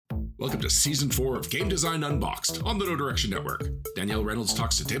Welcome to Season 4 of Game Design Unboxed on the No Direction Network. Danielle Reynolds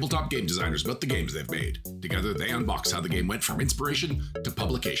talks to tabletop game designers about the games they've made. Together, they unbox how the game went from inspiration to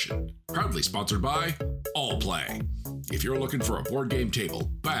publication. Proudly sponsored by All Play. If you're looking for a board game table,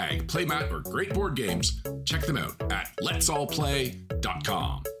 bag, playmat, or great board games, check them out at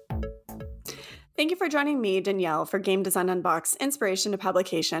letsallplay.com. Thank you for joining me, Danielle, for Game Design Unboxed, Inspiration to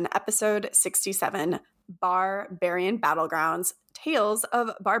Publication, Episode 67, BarBEARian Battlegrounds, Tales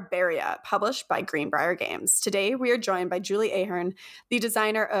of BarBEARia, published by Greenbrier Games. Today, we are joined by Julie Ahern, the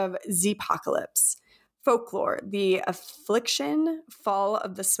designer of Zepocalypse, Folklore, The Affliction, Fall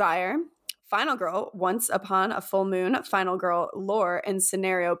of the Spire, Final Girl, Once Upon a Full Moon, Final Girl Lore and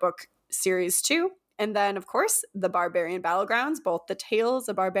Scenario Book Series 2, and then, of course, the BarBEARian Battlegrounds, both the Tales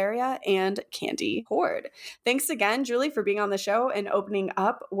of BarBEARia and Candy Horde. Thanks again, Julie, for being on the show and opening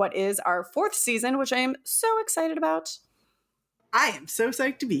up what is our 4th season, which I am so excited about. I am so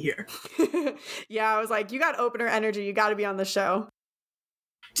psyched to be here. Yeah, I was like, you got opener energy. You got to be on the show.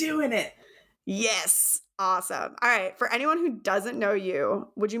 Doing it. Yes. Awesome. All right. For anyone who doesn't know you,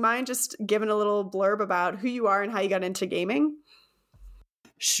 would you mind just giving a little blurb about who you are and how you got into gaming?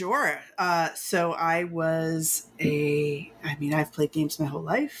 Sure. So I've played games my whole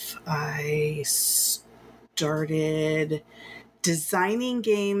life. I started designing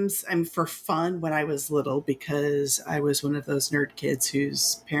games for fun when I was little because I was one of those nerd kids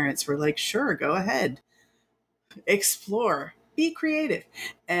whose parents were like, sure, go ahead, explore, be creative.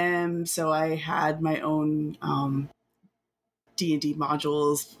 And so I had my own D&D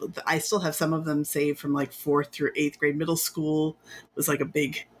modules. I still have some of them saved from like 4th through 8th grade. Middle school was like a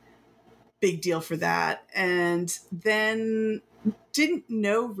big deal for that. And then didn't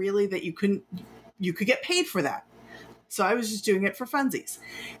know really that you could get paid for that. So I was just doing it for funsies.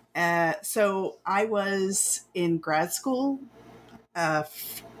 So I was in grad school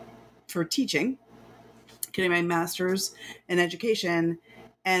for teaching, getting my master's in education.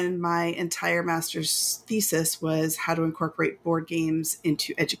 And my entire master's thesis was how to incorporate board games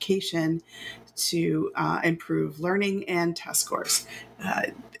into education to improve learning and test scores.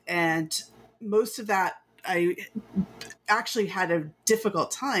 And most of that, I actually had a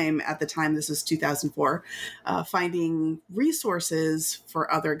difficult time at the time, this was 2004, finding resources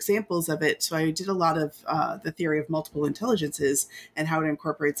for other examples of it. So I did a lot of the theory of multiple intelligences and how it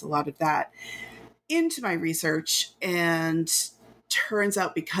incorporates a lot of that into my research. And turns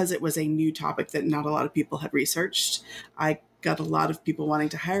out because it was a new topic that not a lot of people had researched, I got a lot of people wanting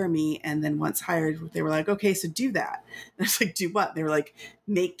to hire me. And then once hired, they were like, okay, so do that. And I was like, do what? They were like,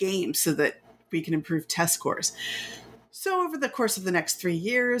 make games so that we can improve test scores. So over the course of the next 3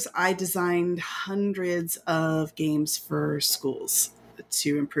 years, I designed hundreds of games for schools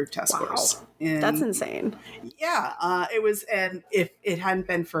to improve test scores. And that's insane. Yeah, it was. And if it hadn't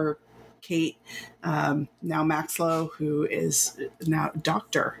been for Kate, now Maxlow, who is now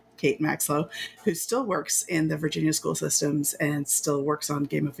Dr. Kate Maxlow, who still works in the Virginia school systems and still works on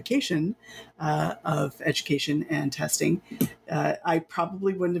gamification of education and testing, I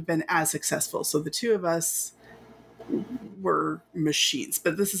probably wouldn't have been as successful. So the two of us were machines.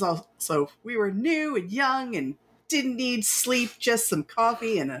 But this is also, we were new and young and didn't need sleep, just some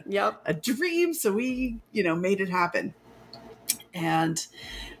coffee and a dream. So we, made it happen. And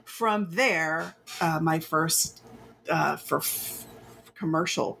from there, my first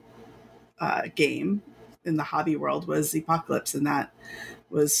commercial game in the hobby world was Zepocalypse. And that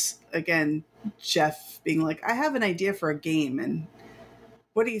was, again, Jeff being like, I have an idea for a game. And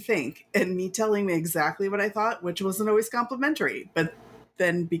what do you think? And me telling me exactly what I thought, which wasn't always complimentary, but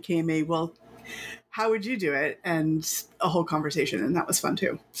then became well, how would you do it? And a whole conversation. And that was fun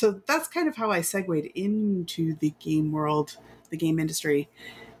too. So that's kind of how I segued into the game world, the game industry,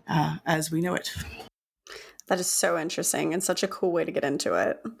 as we know it. That is so interesting and such a cool way to get into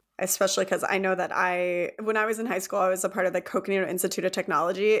it, especially because I know that when I was in high school, I was a part of the Coconino Institute of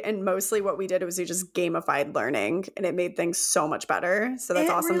Technology, and mostly what we did was we just gamified learning, and it made things so much better. So that's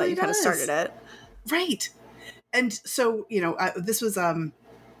awesome that you kind of started it. Right. And so, this was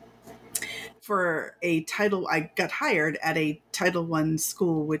for a Title, I got hired at a Title I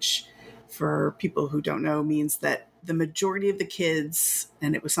school, which for people who don't know means that the majority of the kids,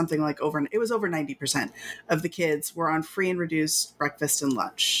 and it was something like over 90% of the kids were on free and reduced breakfast and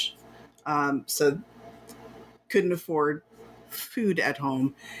lunch. So couldn't afford food at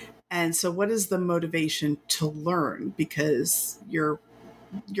home. And so what is the motivation to learn? Because your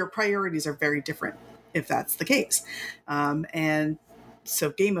priorities are very different if that's the case. And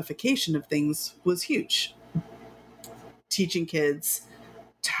so gamification of things was huge. Teaching kids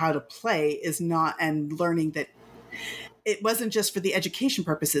how to play is not, and learning that it wasn't just for the education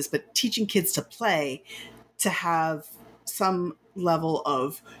purposes, but teaching kids to play, to have some level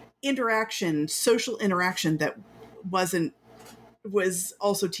of interaction, social interaction that was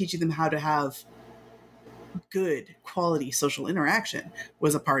also teaching them how to have good quality social interaction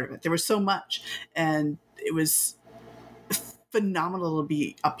was a part of it. There was so much, and it was phenomenal to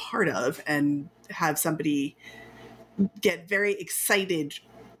be a part of and have somebody get very excited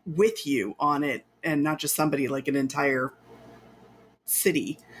with you on it, and not just somebody, like an entire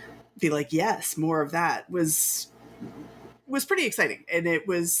city be like, yes, more of that was pretty exciting. And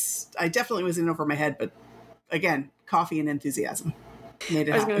I definitely was in over my head, but again, coffee and enthusiasm made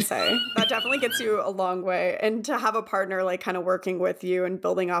it I was happen. going to say, that definitely gets you a long way. And to have a partner like kind of working with you and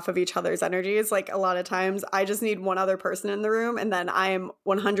building off of each other's energies, like a lot of times I just need one other person in the room and then I am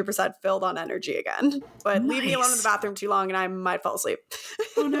 100% filled on energy again. But leave me alone in the bathroom too long and I might fall asleep.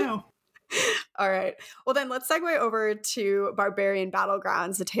 Oh no. All right. Well, then let's segue over to BarBEARian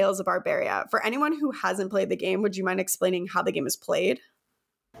Battlegrounds, the Tales of BarBEAria. For anyone who hasn't played the game, would you mind explaining how the game is played?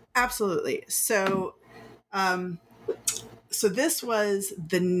 Absolutely. So, so this was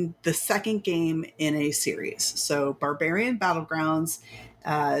the second game in a series. So BarBEARian Battlegrounds,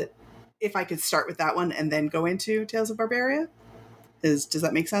 if I could start with that one and then go into Tales of BarBEAria, does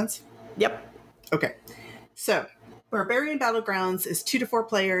that make sense? Yep. Okay. So BarBEARian Battlegrounds is 2 to 4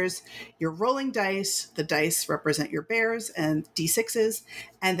 players. You're rolling dice. The dice represent your bears and D6s,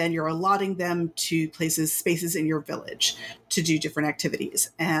 and then you're allotting them to spaces in your village to do different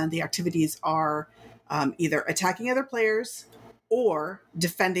activities. And the activities are either attacking other players or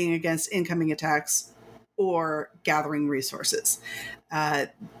defending against incoming attacks or gathering resources.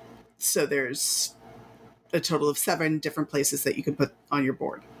 So there's a total of 7 different places that you can put on your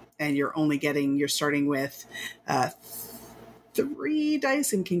board. And you're starting with 3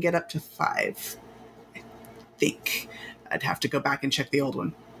 dice and can get up to 5. I think I'd have to go back and check the old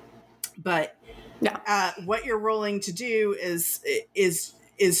one. But what you're rolling to do is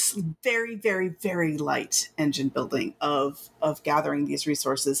very, very, very light engine building of gathering these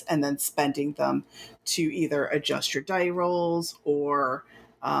resources and then spending them to either adjust your die rolls or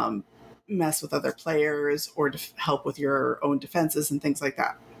mess with other players or help with your own defenses and things like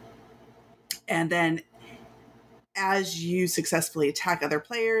that. And then as you successfully attack other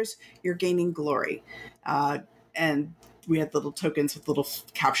players, you're gaining glory. And we had little tokens with little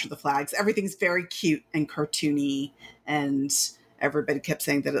capture the flags. Everything's very cute and cartoony. And everybody kept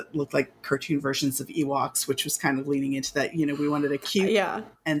saying that it looked like cartoon versions of Ewoks, which was kind of leaning into that, we wanted a cute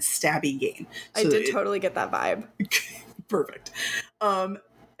and stabby game. So I did totally get that vibe. Perfect.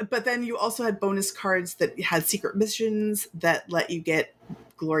 But then you also had bonus cards that had secret missions that let you get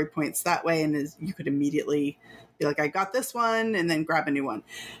glory points that way, and you could immediately be like, I got this one, and then grab a new one.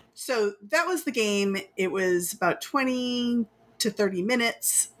 So that was the game. It was about 20 to 30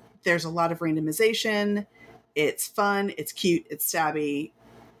 minutes. There's a lot of randomization. It's fun, it's cute, it's stabby,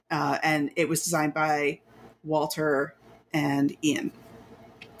 and it was designed by Walter and Ian.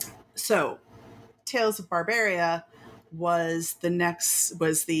 So Tales of BarBEAria was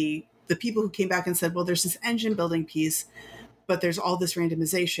the people who came back and said, well, there's this engine building piece, but there's all this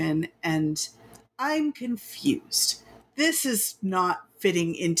randomization, and I'm confused. This is not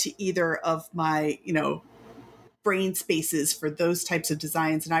fitting into either of my, brain spaces for those types of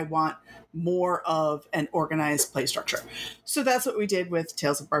designs, and I want more of an organized play structure. So that's what we did with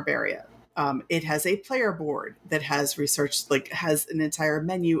Tales of BarBEAria. It has a player board that has has an entire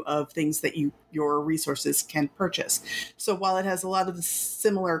menu of things that your resources can purchase. So while it has a lot of the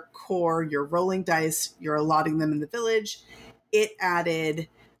similar core, you're rolling dice, you're allotting them in the village, it added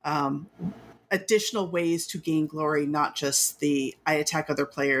additional ways to gain glory, not just the I attack other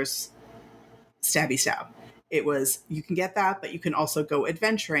players, stabby stab. It was, you can get that, but you can also go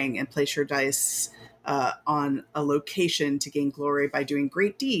adventuring and place your dice on a location to gain glory by doing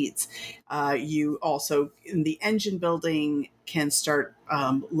great deeds. You also, in the engine building, can start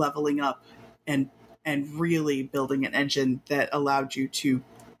leveling up and really building an engine that allowed you to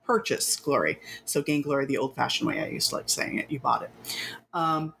purchase glory. So gain glory the old-fashioned way. I used to like saying it. You bought it.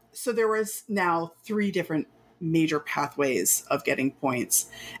 So there was now 3 different major pathways of getting points.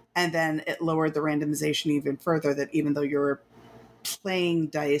 And then it lowered the randomization even further, that even though you're playing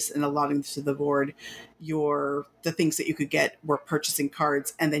dice and allotting to the board, the things that you could get were purchasing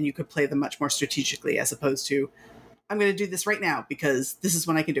cards, and then you could play them much more strategically, as opposed to, I'm going to do this right now because this is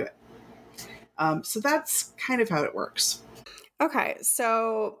when I can do it. So that's kind of how it works. Okay,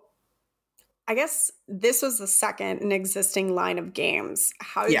 so I guess this was the second in existing line of games.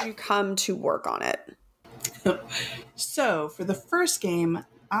 How did you come to work on it? So for the first game,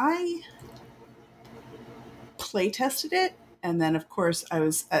 I play tested it. And then, of course, I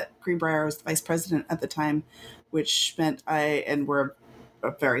was at Greenbrier. I was the vice president at the time, which meant we're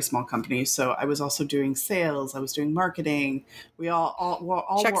a very small company. So I was also doing sales. I was doing marketing. We all wore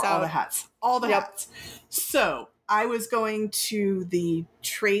all the hats. So I was going to the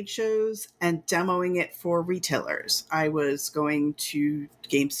trade shows and demoing it for retailers. I was going to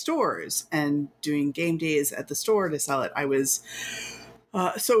game stores and doing game days at the store to sell it. I was,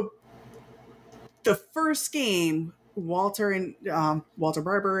 so the first game, Walter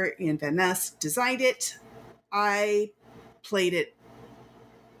Barber and VanNest designed it. I played it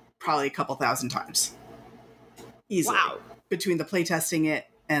probably a couple thousand times. Easily. Wow. Between the playtesting it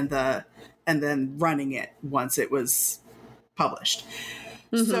and then running it once it was published.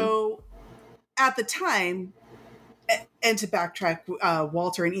 Mm-hmm. So at the time, and to backtrack,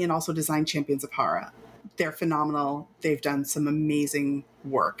 Walter and Ian also designed Champions of Hara. They're phenomenal. They've done some amazing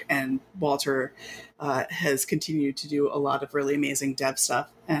work, and Walter has continued to do a lot of really amazing dev stuff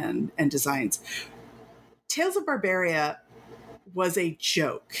and designs. Tales of BarBEARia was a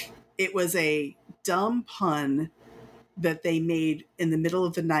joke. It was a dumb pun that they made in the middle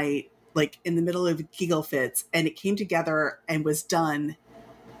of the night, like in the middle of giggle fits, and it came together and was done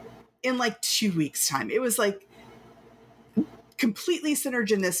in like 2 weeks' time. It was like completely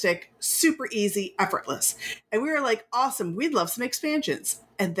synergistic, super easy, effortless. And we were like, awesome, we'd love some expansions.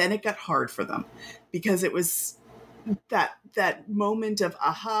 And then it got hard for them because it was that moment of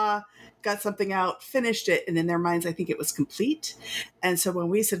aha, got something out, finished it, and in their minds, I think it was complete. And so when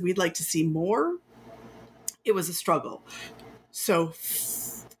we said we'd like to see more, it was a struggle. So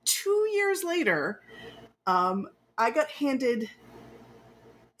 2 years later, I got handed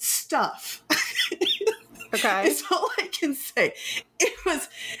stuff. Okay. It's all I can say.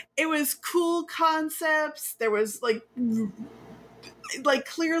 It was cool concepts. There was like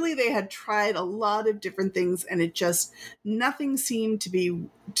clearly they had tried a lot of different things, and it just nothing seemed to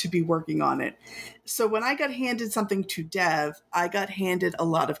be working on it. So when I got handed something to dev, I got handed a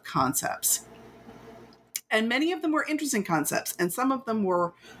lot of concepts. And many of them were interesting concepts, and some of them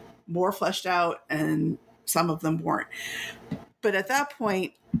were more fleshed out and some of them weren't. But at that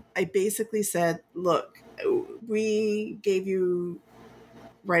point, I basically said, look, we gave you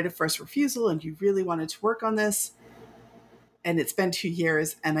right of first refusal and you really wanted to work on this. And it's been 2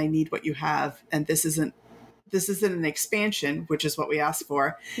 years and I need what you have. And this isn't an expansion, which is what we asked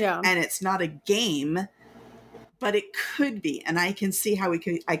for. Yeah. And it's not a game, but it could be. And I can see how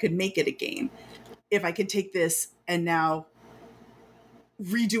I could make it a game if I could take this and now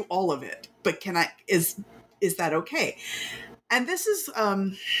redo all of it. But is that okay? And this is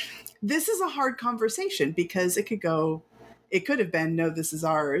a hard conversation because it could have been, no, this is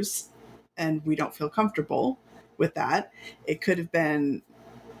ours and we don't feel comfortable with that. It could have been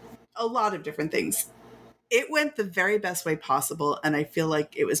a lot of different things. It went the very best way possible. And I feel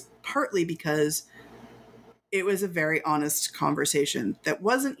like it was partly because it was a very honest conversation that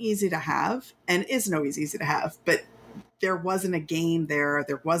wasn't easy to have and isn't always easy to have, but there wasn't a game there.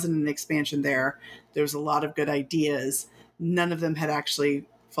 There wasn't an expansion there. There was a lot of good ideas. None of them had actually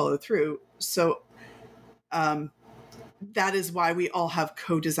followed through. So that is why we all have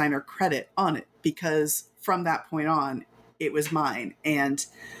co-designer credit on it, because from that point on, it was mine. And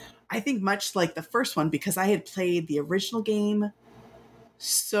I think much like the first one, because I had played the original game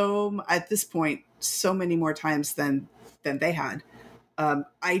at this point, so many more times than they had.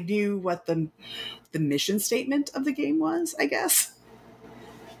 I knew what the mission statement of the game was, I guess,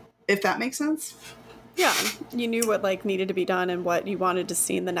 if that makes sense. Yeah, you knew what needed to be done and what you wanted to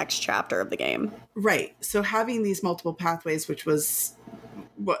see in the next chapter of the game. Right. So having these multiple pathways, which was,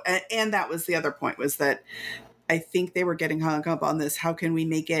 and that was the other point, was that I think they were getting hung up on this. How can we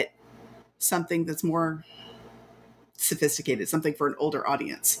make it something that's more sophisticated, something for an older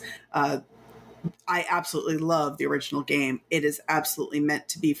audience? I absolutely love the original game. It is absolutely meant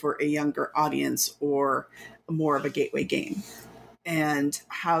to be for a younger audience or more of a gateway game. And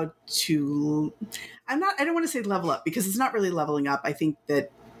how to, I don't want to say level up, because it's not really leveling up. I think that's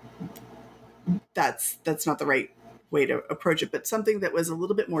not the right way to approach it, but something that was a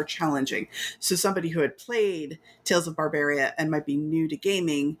little bit more challenging. So somebody who had played Tales of BarBEARia and might be new to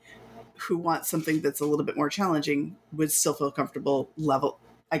gaming, who wants something that's a little bit more challenging, would still feel comfortable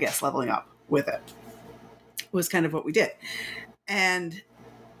leveling up with it, was kind of what we did. And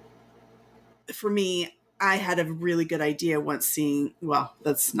for me, I had a really good idea once seeing, well,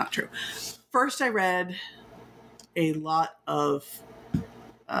 that's not true. First, I read a lot of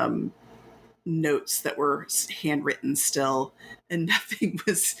notes that were handwritten still, and nothing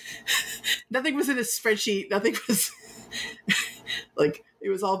was in a spreadsheet. Nothing was it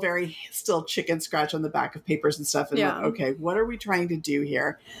was all very still chicken scratch on the back of papers and stuff. And Yeah. like, okay, what are we trying to do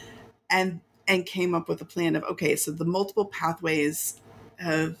here? And came up with a plan of, okay, so the multiple pathways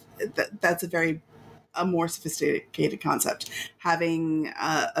of that's a more sophisticated concept. Having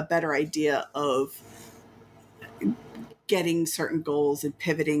a better idea of getting certain goals and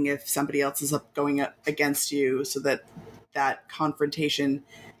pivoting if somebody else is going up against you, so that confrontation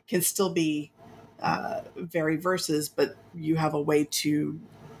can still be very versus, but you have a way to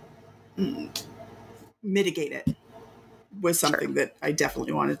mitigate it, was something that I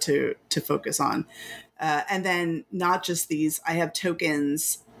definitely wanted to focus on. And then not just these, I have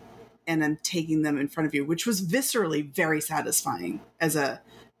tokens and I'm taking them in front of you, which was viscerally very satisfying as a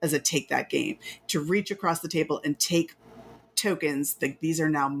take that game, to reach across the table and take tokens. These are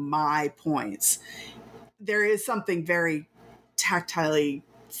now my points. There is something very tactilely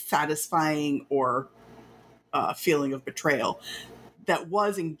satisfying, or feeling of betrayal, that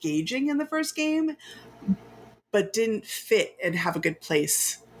was engaging in the first game, but didn't fit and have a good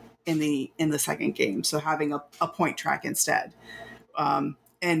place in the second game. So having a point track instead,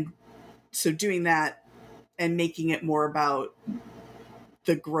 and so doing that and making it more about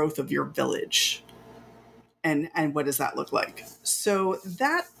the growth of your village and what does that look like. So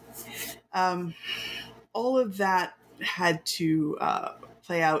that all of that had to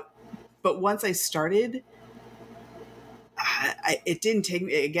play out. But once I started, it didn't take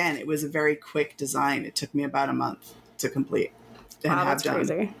me, again, it was a very quick design. It took me about a month to complete and wow, have that's done.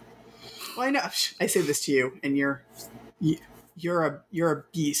 crazy. Well, I know, I say this to you, and you're a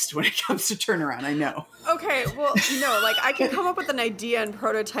beast when it comes to turnaround. I know. Okay, well, no, like I can come up with an idea and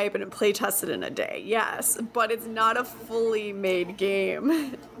prototype and play test it in a day, yes, but it's not a fully made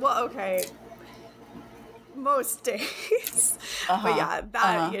game. Well, okay, most days. But yeah,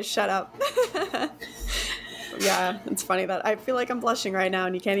 that, you shut up. Yeah, it's funny that I feel like I'm blushing right now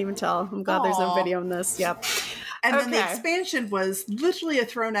and you can't even tell. I'm glad there's no video on this. Yep. And then the expansion was literally a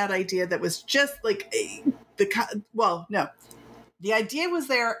thrown out idea that was just like the idea was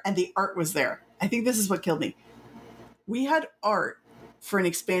there and the art was there. I think this is what killed me. We had art for an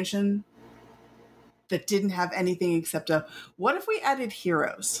expansion that didn't have anything except what if we added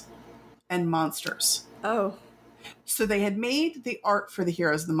heroes and monsters? Oh. So they had made the art for the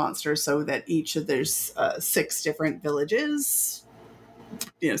heroes and the monsters so that there's 6 different villages,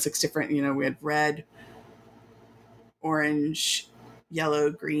 6 different, we had red, orange, yellow,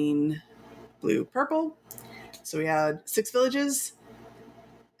 green, blue, purple. So we had 6 villages,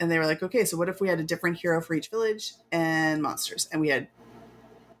 and they were like, okay, so what if we had a different hero for each village and monsters? And we had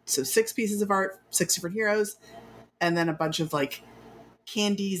 6 pieces of art, 6 different heroes, and then a bunch of like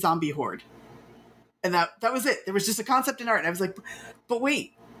candy zombie horde. And that was it. There was just a concept in art. And I was like, but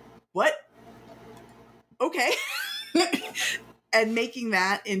wait, what? Okay. And making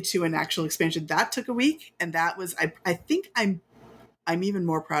that into an actual expansion, that took a week. And that was, I think I'm even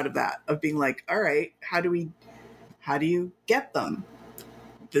more proud of that, of being like, all right, how do you get them?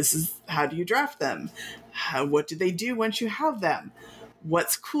 How do you draft them? What do they do once you have them?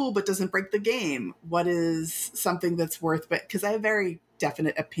 What's cool but doesn't break the game? What is something that's worth, because I have very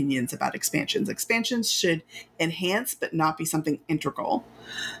definite opinions about expansions. Expansions should enhance but not be something integral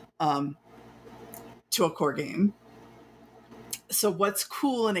to a core game. So what's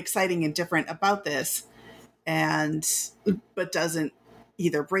cool and exciting and different about this, but doesn't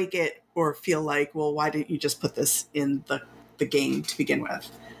either break it or feel like, well, why didn't you just put this in the game to begin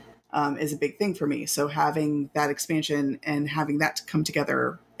with, is a big thing for me. So having that expansion and having that to come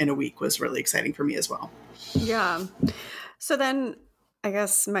together in a week was really exciting for me as well. Yeah. So then I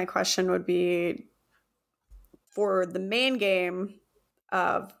guess my question would be, for the main game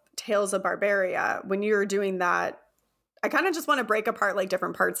of Tales of BarBEARia, when you're doing that, I kind of just want to break apart like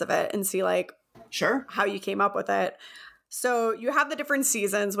different parts of it and see like sure how you came up with it. So you have the different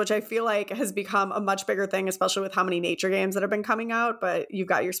seasons, which I feel like has become a much bigger thing, especially with how many nature games that have been coming out. But you've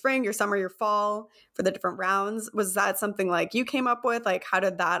got your spring, your summer, your fall for the different rounds. Was that something like you came up with? Like, how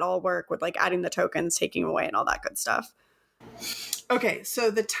did that all work with like adding the tokens, taking away, and all that good stuff? Okay,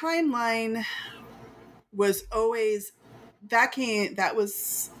 so the timeline was always that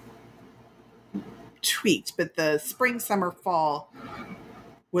was tweaked, but the spring, summer, fall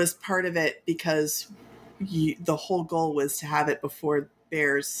was part of it because the whole goal was to have it before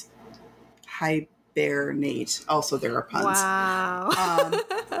bears hibernate. Also, there are puns. Wow.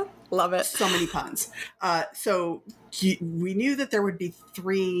 Love it. So many puns. So we knew that there would be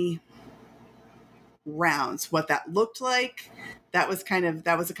 3 rounds. What that looked like, that was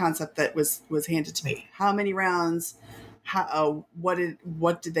a concept that was handed to me. How many rounds?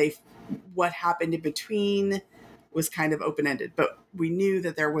 What happened in between? was kind of open-ended, but we knew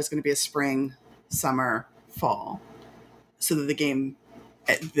that there was going to be a spring, summer, fall, so that the game,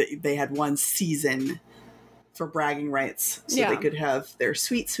 they had one season for bragging rights, so they could have their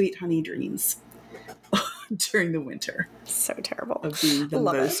sweet, sweet honey dreams during the winter. So terrible. Of being the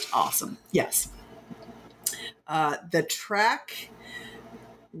most awesome. Yes. The track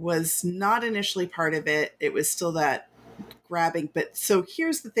was not initially part of it. It was still that grabbing. But so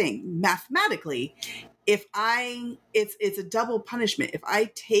here's the thing. Mathematically, it's a double punishment. If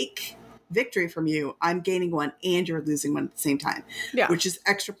I take victory from you, I'm gaining one and you're losing one at the same time, which is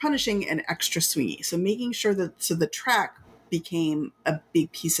extra punishing and extra swingy. So making sure that the track became a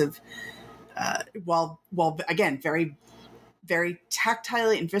big piece of, while again, very, very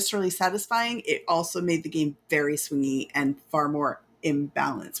tactilely and viscerally satisfying, it also made the game very swingy and far more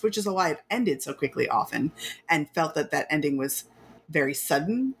imbalanced, which is why it ended so quickly often, and felt that ending was very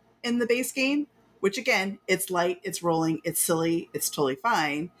sudden in the base game, which again, it's light, it's rolling, it's silly, it's totally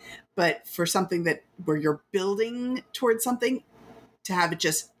fine. But for something where you're building towards something, to have it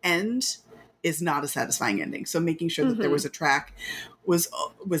just end is not a satisfying ending. So making sure that there was a track was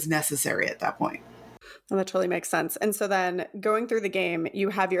necessary at that point. Well, that totally makes sense. And so then going through the game, you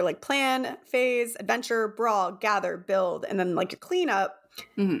have your plan, phase, adventure, brawl, gather, build, and then your cleanup.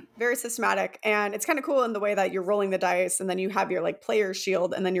 Very systematic. And it's kind of cool in the way that you're rolling the dice and then you have your player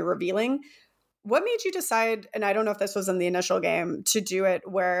shield and then you're revealing. What made you decide, and I don't know if this was in the initial game, to do it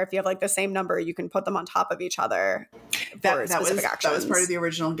where if you have the same number, you can put them on top of each other for specific actions? That was part of the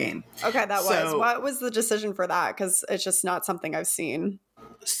original game. Okay, was. What was the decision for that? Because it's just not something I've seen.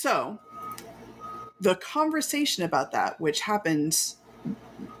 So the conversation about that, which happened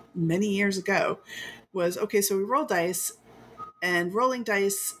many years ago, was, okay, so we roll dice, and rolling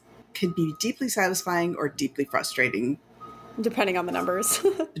dice can be deeply satisfying or deeply frustrating. Depending on the numbers.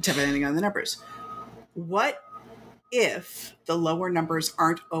 What if the lower numbers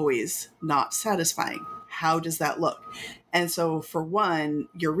aren't always not satisfying? How does that look? And so for one,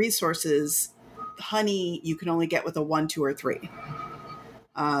 your resources, honey, you can only get with a 1, 2, or 3.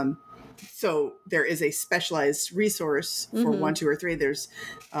 So there is a specialized resource for 1, 2, or 3. There's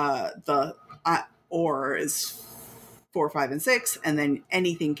the ore is 4, 5, and 6, and then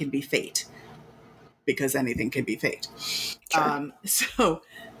anything can be fate, because anything can be fate. Sure.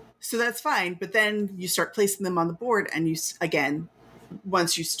 So that's fine. But then you start placing them on the board, and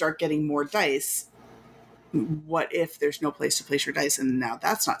once you start getting more dice, what if there's no place to place your dice, and now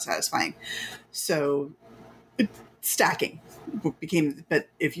that's not satisfying? So stacking became, but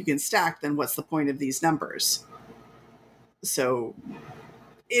if you can stack, then what's the point of these numbers? So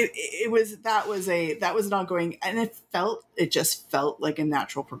that was an ongoing, and it just felt like a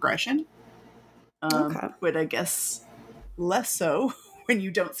natural progression. But I guess less so when you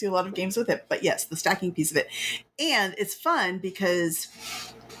don't see a lot of games with it. But yes, the stacking piece of it. And it's fun because,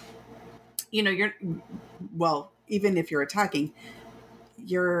 even if you're attacking,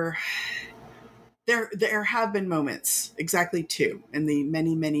 there have been moments, exactly 2, in the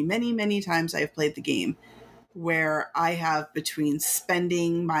many, many, many, many times I've played the game, where I have, between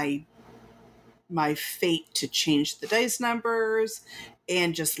spending my fate to change the dice numbers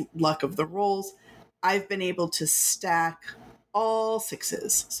and just luck of the rolls, I've been able to stack all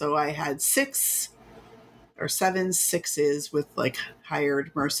 6s. So I had 6 or 7 6s with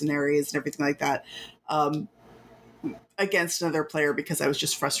hired mercenaries and everything like that, against another player because I was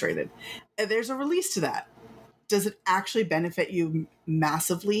just frustrated. And there's a release to that. Does it actually benefit you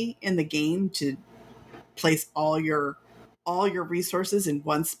massively in the game to place all your resources in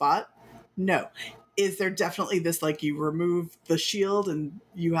one spot? No. Is there definitely this, you remove the shield and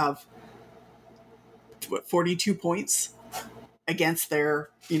you have 42 points against their,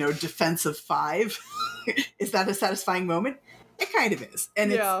 defense of 5? Is that a satisfying moment? It kind of is.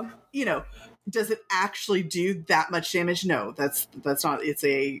 And it's, does it actually do that much damage? No, that's not. It's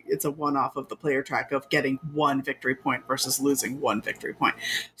a one-off of the player track of getting 1 victory point versus losing 1 victory point.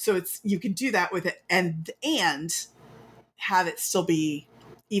 So you can do that with it and have it still be,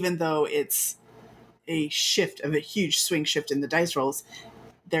 even though it's a huge swing shift in the dice rolls,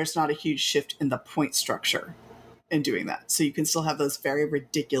 there's not a huge shift in the point structure in doing that. So you can still have those very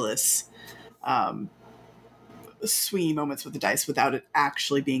ridiculous swingy moments with the dice without it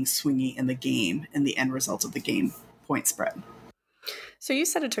actually being swingy in the game and the end result of the game point spread. So you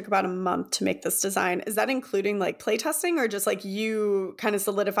said it took about a month to make this design. Is that including playtesting, or just you kind of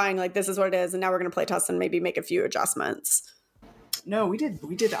solidifying this is what it is and now we're going to playtest and maybe make a few adjustments? No, we did.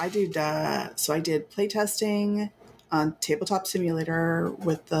 I did playtesting on Tabletop Simulator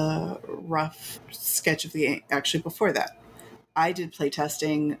with the rough sketch of the game. Actually, before that, I did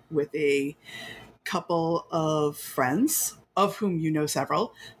playtesting with a couple of friends, of whom you know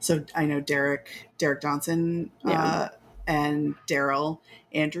several. So I know Derek Johnson and Daryl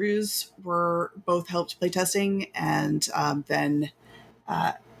Andrews were both helped playtesting, and then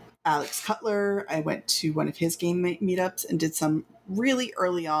Alex Cutler, I went to one of his game meetups and did some really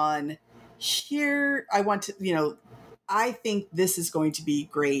early on. Here, I want to, I think this is going to be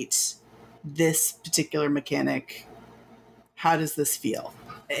great. This particular mechanic, how does this feel?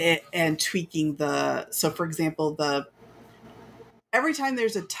 And tweaking so for example, every time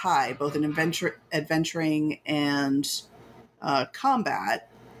there's a tie, both in adventuring and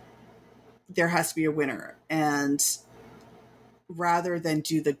combat, there has to be a winner. And rather than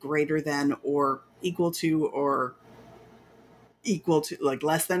do the greater than or equal to like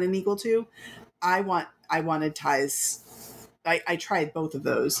less than and equal to, I wanted ties. I tried both of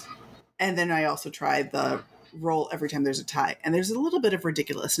those. And then I also tried the roll every time there's a tie. And there's a little bit of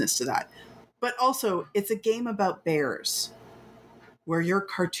ridiculousness to that. But also, it's a game about bears where you're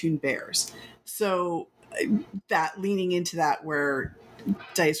cartoon bears. So that leaning into that where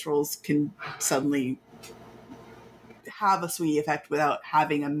dice rolls can suddenly have a swingy effect without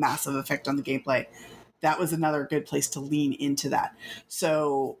having a massive effect on the gameplay. That was another good place to lean into that.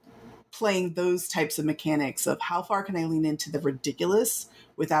 So playing those types of mechanics of how far can I lean into the ridiculous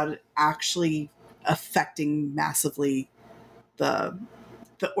without it actually affecting massively the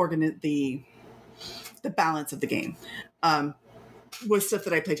balance of the game, was stuff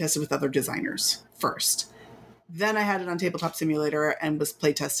that I playtested with other designers first. Then I had it on Tabletop Simulator and was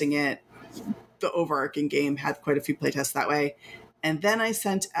playtesting it. The overarching game had quite a few playtests that way. And then I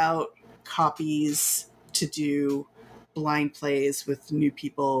sent out copies to do blind plays with new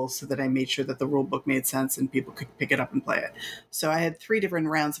people so that I made sure that the rule book made sense and people could pick it up and play it. So I had 3 different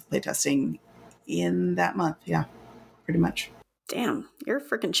rounds of playtesting in that month. Yeah, pretty much. Damn, you're a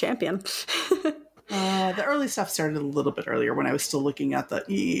freaking champion. The early stuff started a little bit earlier when I was still looking at the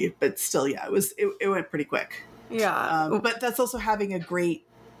E, but still, yeah, it went pretty quick. Yeah. But that's also having a great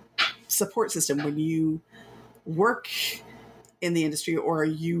support system when you work in the industry or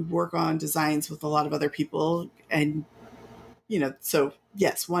you work on designs with a lot of other people. And, so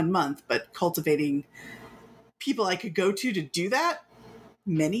yes, 1 month, but cultivating people I could go to do that,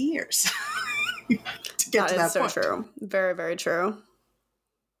 many years to get to that point. So true. Very, very true.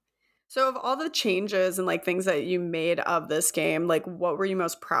 So of all the changes and like things that you made of this game, like what were you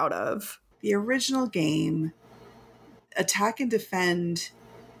most proud of? The original game, Attack and Defend,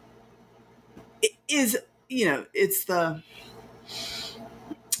 it is, it's the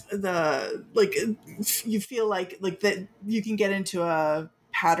like you feel like that you can get into a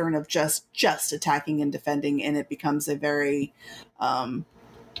pattern of just attacking and defending, and it becomes a very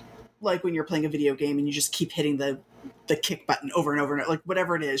like when you're playing a video game and you just keep hitting the kick button over and over and like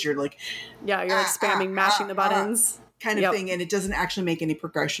whatever it is, you're like, yeah, you're like spamming, mashing the buttons kind of thing, and it doesn't actually make any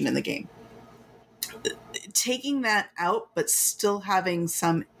progression in the game. Taking that out, but still having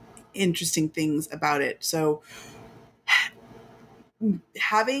some interesting things about it. So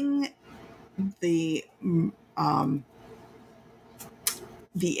having the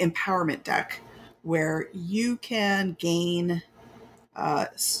empowerment deck where you can gain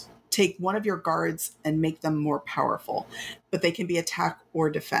take one of your guards and make them more powerful, but they can be attack or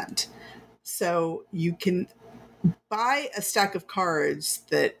defend. So you can buy a stack of cards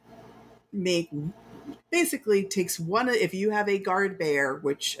that basically takes one, if you have a guard bear,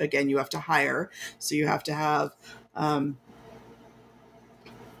 which again you have to hire, so you have to have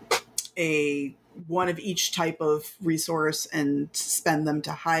a one of each type of resource and spend them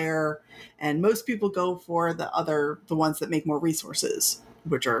to hire, and most people go for the ones that make more resources,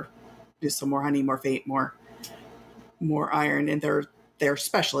 which are just some more honey, more fate, more iron, and they're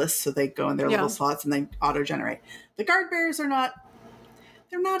specialists, so they go in their little slots and they auto generate. The guard bears they're not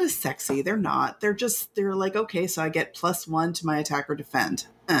as sexy. They're like, okay, so I get +1 to my attack or defend.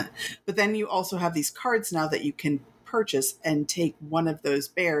 But then you also have these cards now that you can purchase and take one of those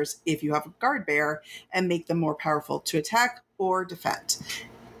bears if you have a guard bear and make them more powerful to attack or defend.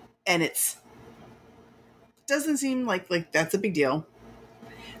 And doesn't seem like that's a big deal.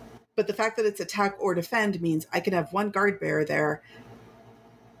 But the fact that it's attack or defend means I can have one guard bear there,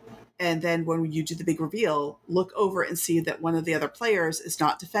 and then when you do the big reveal, look over and see that one of the other players is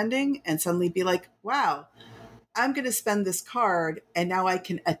not defending, and suddenly be like, wow, I'm going to spend this card, and now I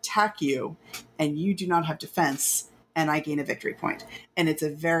can attack you, and you do not have defense, and I gain a victory point. And it's a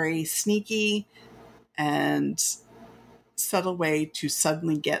very sneaky and subtle way to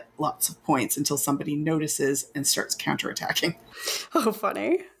suddenly get lots of points until somebody notices and starts counterattacking. Oh,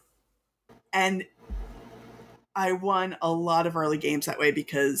 funny. And I won a lot of early games that way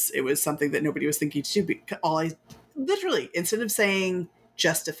because it was something that nobody was thinking to do. Literally, instead of saying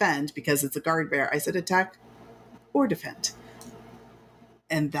just defend because it's a guard bear, I said attack or defend.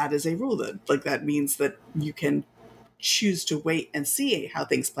 And that is a rule that means that you can choose to wait and see how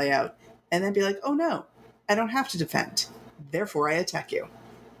things play out and then be like, oh no, I don't have to defend. Therefore, I attack you.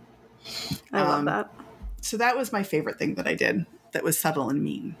 I love that. So that was my favorite thing that I did that was subtle and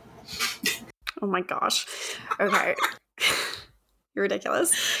mean. Oh my gosh. Okay. You're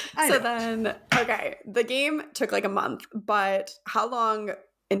ridiculous. Then, okay, the game took like a month, but how long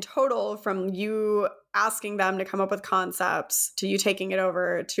in total from you asking them to come up with concepts to you taking it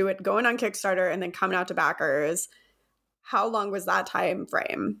over to it going on Kickstarter and then coming out to backers? How long was that time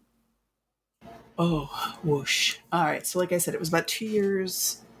frame? Oh, whoosh. All right. So like I said, it was about 2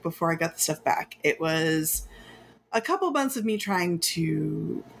 years before I got the stuff back. It was a couple months of me trying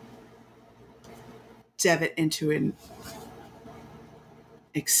to dev it into an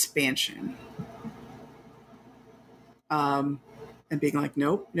expansion. And being like,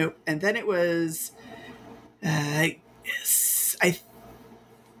 nope. And then it was, I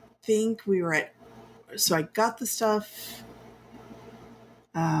think we were so I got the stuff.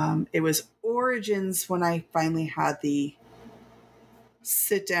 It was Origins when I finally had the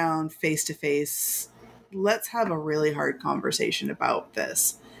sit down face to face. Let's have a really hard conversation about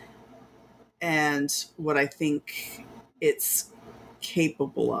this and what I think it's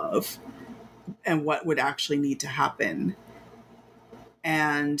capable of and what would actually need to happen.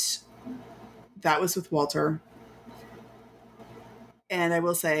 And that was with Walter. And I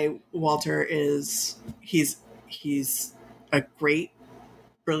will say Walter he's a great,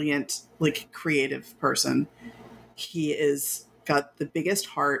 brilliant, like creative person. He is got the biggest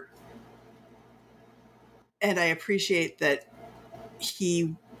heart. And I appreciate that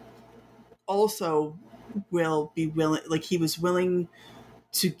he also will be willing, like he was willing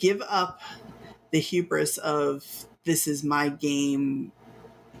to give up the hubris of this is my game.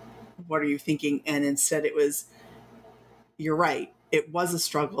 What are you thinking? And instead it was, you're right. It was a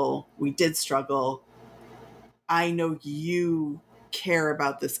struggle. We did struggle. I know you care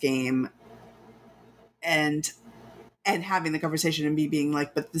about this game. And having the conversation and me being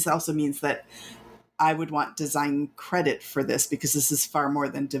like, but this also means that I would want design credit for this because this is far more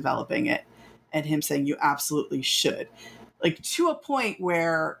than developing it. And him saying you absolutely should. Like to a point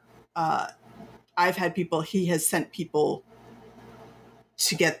where I've had people, he has sent people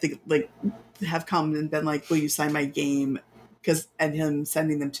to get have come and been like, will you sign my game? And him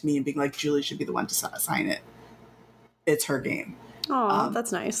sending them to me and being like, Julie should be the one to sign it. It's her game. Oh,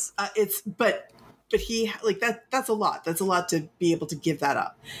 that's nice. But he that's a lot. That's a lot to be able to give that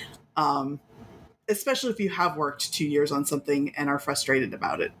up. Especially if you have worked 2 years on something and are frustrated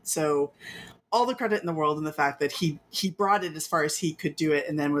about it. So all the credit in the world in the fact that he brought it as far as he could do it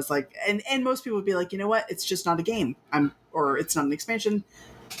and then was like, and most people would be like, you know what? It's just not a game. Or it's not an expansion.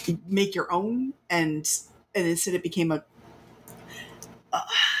 You make your own. And instead it became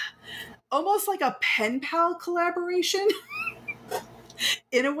almost like a pen pal collaboration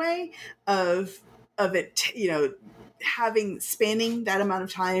in a way of it, spanning that amount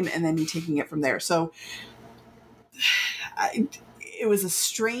of time and then me taking it from there. So it was a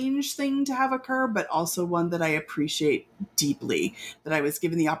strange thing to have occur, but also one that I appreciate deeply, that I was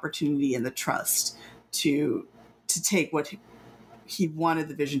given the opportunity and the trust to take what he wanted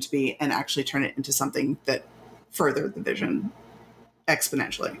the vision to be and actually turn it into something that furthered the vision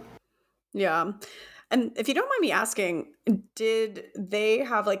exponentially. Yeah. And if you don't mind me asking, did they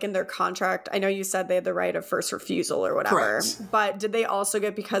have in their contract, I know you said they had the right of first refusal or whatever, Correct. But did they also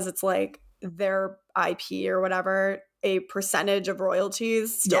get, because it's their IP or whatever, a percentage of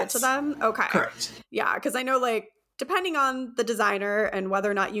royalties still to them? Okay. Correct. Yeah. Because I know depending on the designer and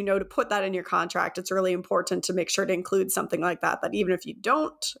whether or not you know to put that in your contract, it's really important to make sure to include something like that even if you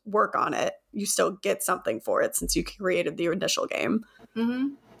don't work on it, you still get something for it since you created the initial game. Mm-hmm.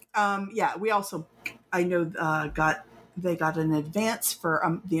 Yeah, we also, I know, they got an advance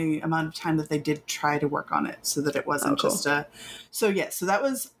for the amount of time that they did try to work on it, so that it wasn't just a. So yeah, so that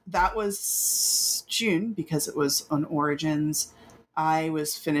was June because it was on Origins. I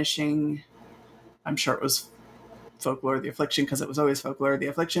was finishing. I'm sure it was Folklore of the Affliction because it was always Folklore of the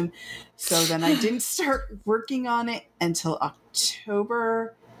Affliction. So then I didn't start working on it until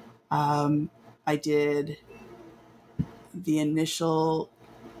October. I did the initial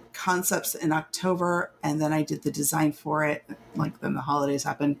concepts in October, and then I did the design for it. Then the holidays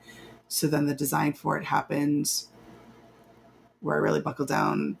happened, so then the design for it happened, where I really buckled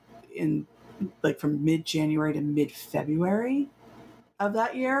down in from mid-January to mid-February of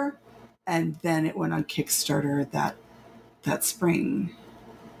that year, And then it went on Kickstarter that spring.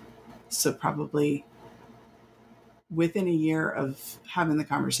 So probably within a year of having the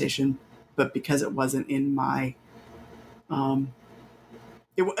conversation, but because it wasn't in my,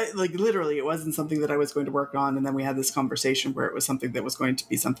 like literally, it wasn't something that I was going to work on. And then we had this conversation where it was something that was going to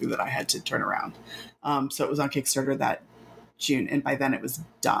be something that I had to turn around. So it was on Kickstarter that June. And by then it was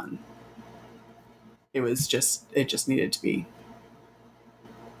done. It just needed to be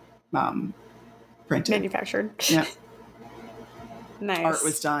printed. Manufactured. Yeah. Nice. Art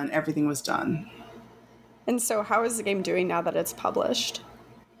was done. Everything was done. And so how is the game doing now that it's published?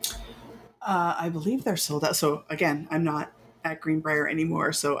 I believe they're sold out. So again, I'm not at Greenbrier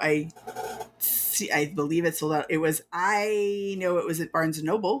anymore. So I believe it's sold out. I know it was at Barnes and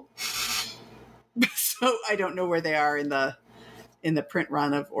Noble. So I don't know where they are in the print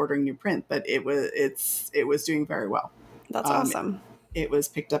run of ordering new print, but it was doing very well. That's awesome. It was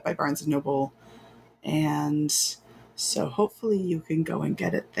picked up by Barnes and Noble, and so hopefully you can go and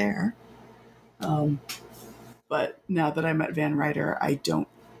get it there. But now that I'm at VanWriter, I don't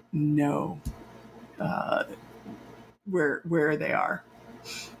know where they are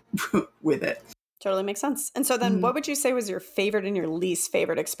with it. Totally makes sense. And so then what would you say was your favorite and your least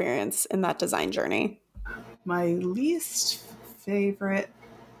favorite experience in that design journey? My least favorite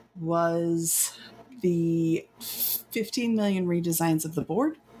was the 15 million redesigns of the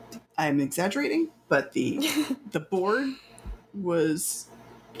board. I'm exaggerating, but the board was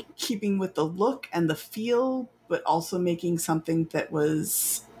keeping with the look and the feel, but also making something that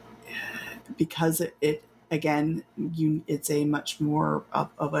was, because it again, it's a much more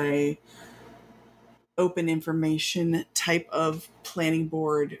of a open information type of planning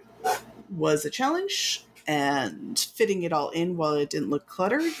board, was a challenge, and fitting it all in while it didn't look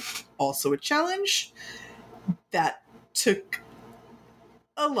cluttered, also a challenge. That took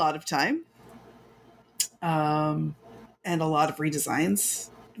a lot of time, and a lot of redesigns,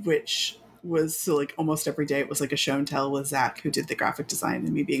 which was so like almost every day it was like a show and tell with Zach, who did the graphic design,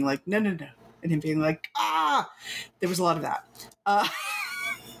 and me being like, no, and him being like, there was a lot of that.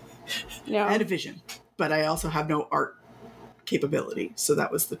 Yeah. I had a vision, but I also have no art capability, so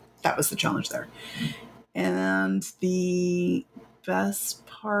that was the challenge there. And the best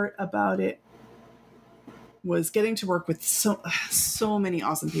part about it was getting to work with so many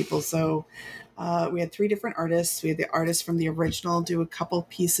awesome people. So we had 3 different artists. We had the artist from the original do a couple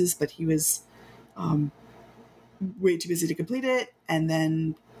pieces, but he was way too busy to complete it. And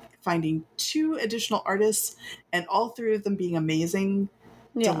then finding 2 additional artists, and all 3 of them being amazing,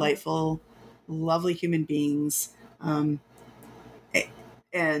 delightful, lovely human beings.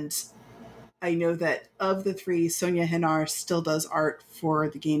 And I know that of the 3, Sonia Henar still does art for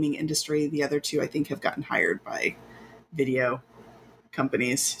the gaming industry. The other 2, I think, have gotten hired by video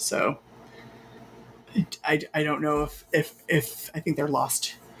companies. So I don't know if I think they're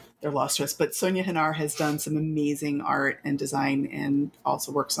lost to us. But Sonia Henar has done some amazing art and design, and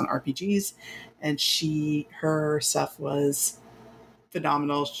also works on RPGs. And her stuff was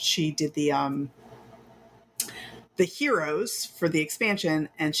phenomenal. She did the heroes for the expansion,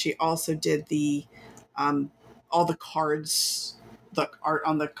 and she also did the all the cards, the art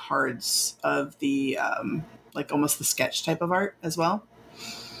on the cards of the like almost the sketch type of art as well.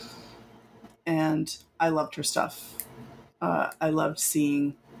 And I loved her stuff. I loved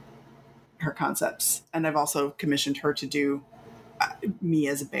seeing her concepts, and I've also commissioned her to do me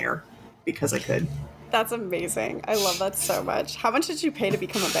as a bear because I could. That's amazing. I love that so much. How much did you pay to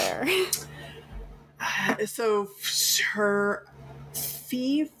become a bear? So her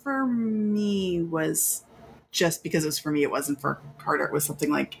fee for me was, just because it was for me, it wasn't for card art, was something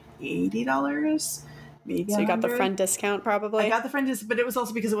like $80, maybe. So you got the friend discount, probably? I got the friend discount, but it was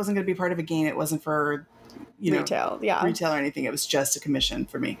also because it wasn't going to be part of a game. It wasn't for retail or anything. It was just a commission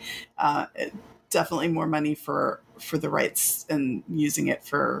for me. Definitely more money for the rights and using it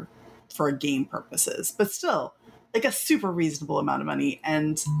for game purposes, but still like a super reasonable amount of money.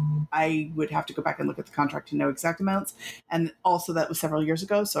 And I would have to go back and look at the contract to know exact amounts. And also that was several years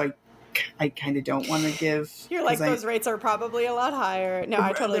ago. So I kind of don't want to give. You're like, those rates are probably a lot higher. No,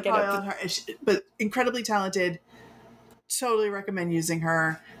 I totally get it. But incredibly talented. Totally recommend using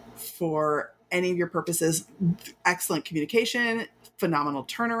her for any of your purposes. Excellent communication, phenomenal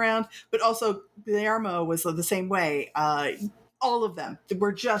turnaround, but also Guillermo was the same way. All of them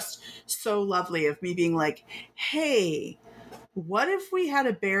were just so lovely, of me being like, hey, what if we had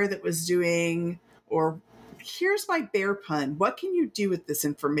a bear that was doing, or here's my bear pun, what can you do with this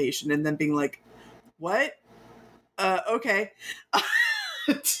information? And then being like, what? Okay.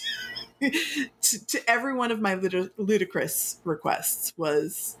 to every one of my ludicrous requests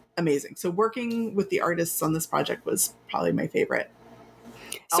was amazing. So working with the artists on this project was probably my favorite.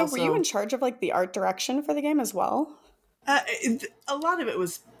 So Also, were you in charge of like the art direction for the game as well? a lot of it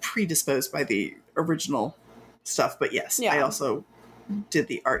was predisposed by the original stuff, but yes, I also did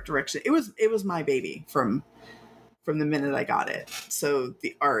the art direction. It was my baby from the minute I got it. So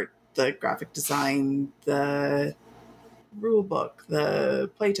the art, the graphic design, the rule book, the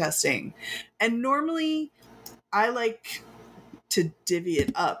playtesting. And normally I like to divvy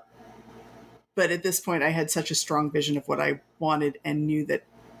it up. But at this point I had such a strong vision of what I wanted and knew that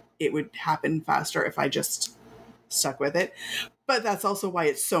it would happen faster if I just stuck with it. But that's also why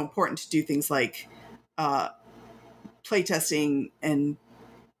it's so important to do things like playtesting and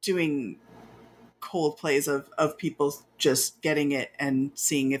doing cold plays of people just getting it and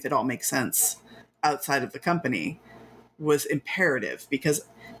seeing if it all makes sense outside of the company was imperative, because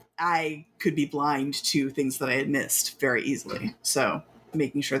I could be blind to things that I had missed very easily. So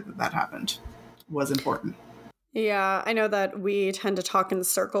making sure that happened was important. Yeah, I know that we tend to talk in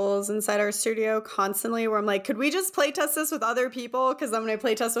circles inside our studio constantly, where I'm like, could we just playtest this with other people? Because then when I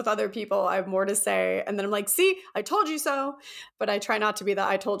playtest with other people, I have more to say. And then I'm like, see, I told you so. But I try not to be the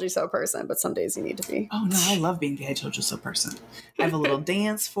I told you so person, but some days you need to be. Oh no, I love being the I told you so person. I have a little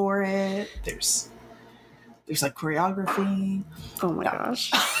dance for it. There's like choreography. Oh my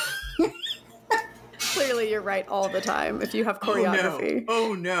gosh. Clearly you're right all the time if you have choreography.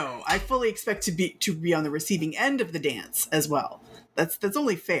 Oh no. I fully expect to be on the receiving end of the dance as well. That's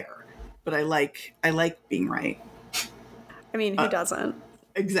only fair. But I like being right. I mean, who doesn't?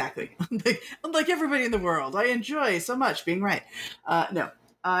 Exactly. Unlike everybody in the world, I enjoy so much being right. No.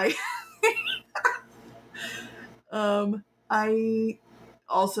 I I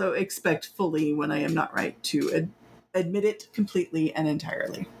also expect fully, when I am not right, to admit it completely and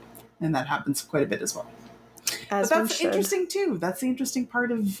entirely. And that happens quite a bit as well. But that's interesting too. That's the interesting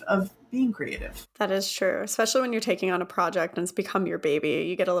part of being creative. That is true, especially when you're taking on a project and it's become your baby.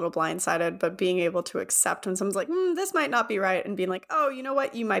 You get a little blindsided, but being able to accept when someone's like, this might not be right, and being like, oh, you know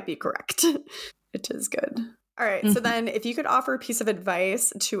what? You might be correct. It is good. All right. So then if you could offer a piece of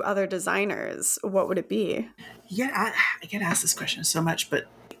advice to other designers, what would it be? Yeah, I get asked this question so much, but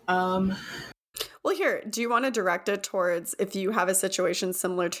well, here, do you want to direct it towards if you have a situation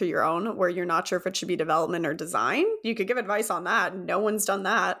similar to your own where you're not sure if it should be development or design? You could give advice on that. No one's done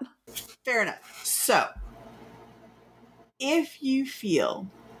that. Fair enough. So if you feel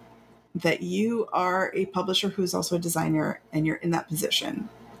that you are a publisher who's also a designer and you're in that position,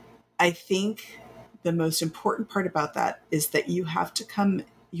 I think the most important part about that is that you have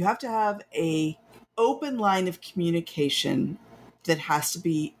to have a open line of communication that has to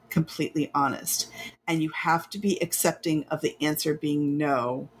be completely honest. And you have to be accepting of the answer being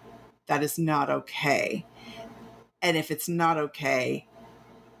no, that is not okay. And if it's not okay,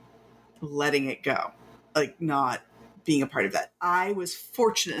 letting it go, like not being a part of that. I was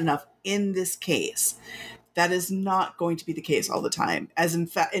fortunate enough in this case. That is not going to be the case all the time. As in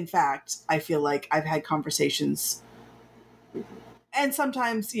fact, I feel like I've had conversations, and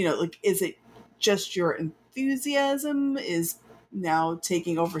sometimes, like, is it just your enthusiasm is now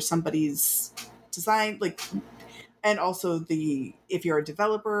taking over somebody's design? Like, and also if you're a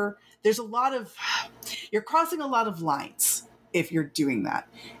developer, you're crossing a lot of lines if you're doing that.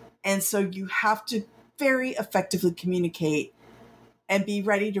 And so you have to very effectively communicate and be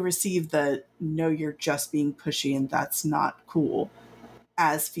ready to receive the no, you're just being pushy and that's not cool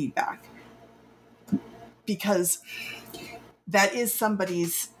as feedback. Because that is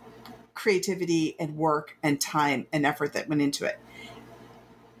somebody's creativity and work and time and effort that went into it.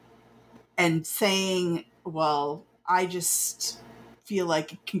 And saying, well, I just feel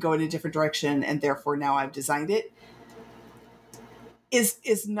like it can go in a different direction and therefore now I've designed it,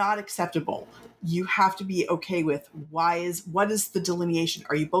 is not acceptable. You have to be okay with what is the delineation?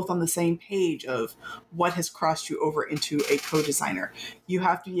 Are you both on the same page of what has crossed you over into a co-designer? You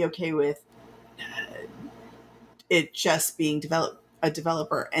have to be okay with it just being a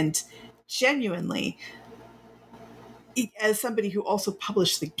developer. And genuinely, as somebody who also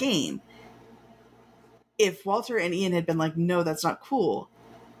published the game, if Walter and Ian had been like, no, that's not cool,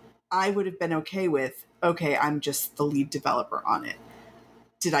 I would have been okay with, okay, I'm just the lead developer on it.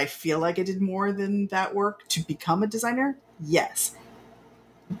 Did I feel like I did more than that work to become a designer? Yes.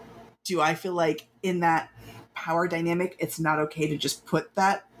 Do I feel like in that power dynamic, it's not okay to just put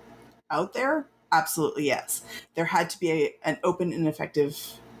that out there? Absolutely, yes. There had to be an open and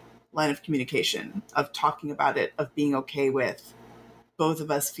effective line of communication, of talking about it, of being okay with both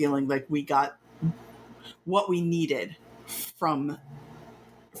of us feeling like we got what we needed from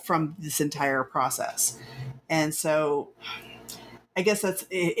this entire process. And so I guess that's,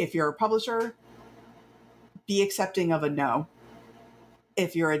 if you're a publisher, be accepting of a no.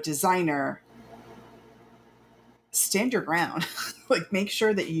 If you're a designer, stand your ground. Like, make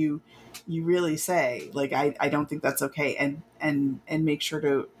sure that you really say, like, I don't think that's okay, and make sure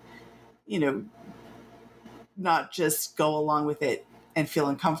to, not just go along with it and feel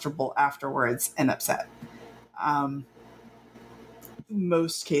uncomfortable afterwards and upset.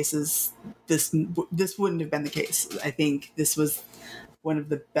 Most cases, this wouldn't have been the case. I think this was one of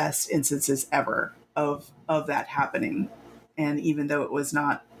the best instances ever of that happening. And even though it was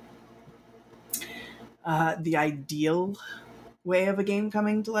not the ideal way of a game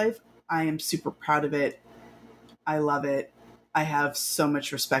coming to life, I am super proud of it. I love it. I have so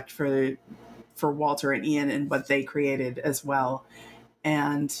much respect for Walter and Ian and what they created as well.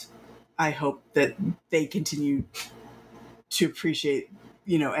 And I hope that they continue to appreciate,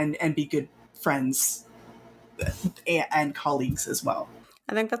 and be good friends and colleagues as well.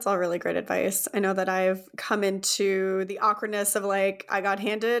 I think that's all really great advice. I know that I've come into the awkwardness of, like, I got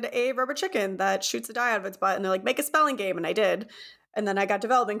handed a rubber chicken that shoots a die out of its butt, and they're like, make a spelling game, and I did. And then I got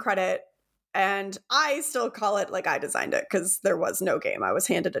development credit, and I still call it like I designed it because there was no game. I was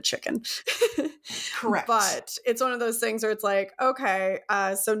handed a chicken. Correct. But it's one of those things where it's like, okay,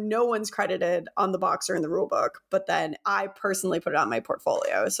 so no one's credited on the box or in the rule book, but then I personally put it on my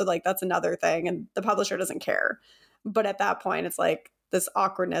portfolio. So, like, that's another thing, and the publisher doesn't care. But at that point, it's like this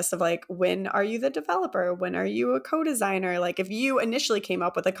awkwardness of, like, when are you the developer? When are you a co-designer? Like, if you initially came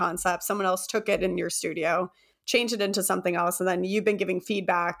up with a concept, someone else took it in your studio, change it into something else, and then you've been giving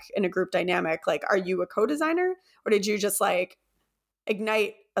feedback in a group dynamic. Like, are you a co-designer, or did you just, like,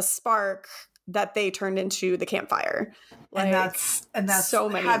 ignite a spark that they turned into the campfire? Like, and that's so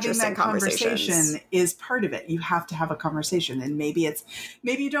many having interesting that conversation is part of it. You have to have a conversation, and maybe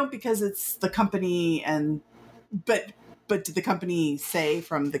you don't because it's the company, but did the company say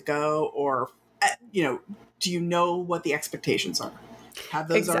from the go, or do you know what the expectations are? Have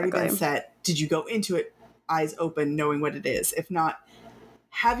those already been set? Did you go into it eyes open, knowing what it is? If not,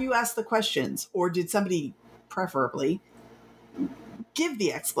 have you asked the questions, or did somebody preferably give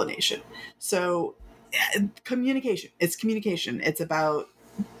the explanation? So communication. It's communication. It's about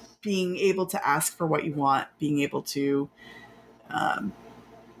being able to ask for what you want, being able to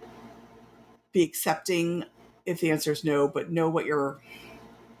be accepting if the answer is no, but know what your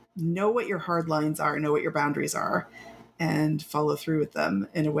hard lines are, know what your boundaries are, and follow through with them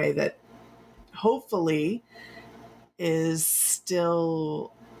in a way that hopefully is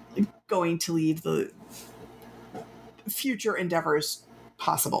still going to leave the future endeavors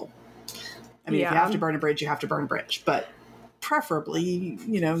possible. I mean, if you have to burn a bridge, you have to burn a bridge, but preferably,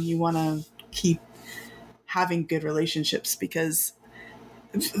 you want to keep having good relationships, because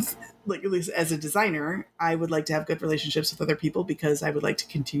like, at least as a designer, I would like to have good relationships with other people because I would like to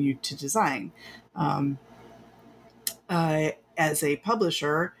continue to design. As a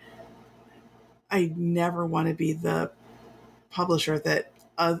publisher, I never want to be the publisher that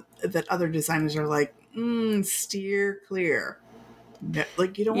other designers are like, steer clear. No,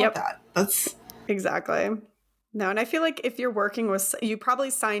 like, you don't want that. That's exactly. No, and I feel like if you're working with, you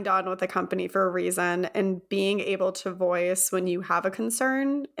probably signed on with a company for a reason, and being able to voice when you have a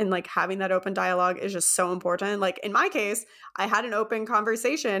concern and, like, having that open dialogue is just so important. Like, in my case, I had an open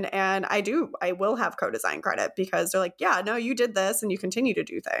conversation, and I will have co-design credit because they're like, yeah, no, you did this and you continue to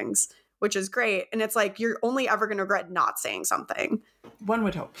do things, which is great. And it's like, you're only ever going to regret not saying something. One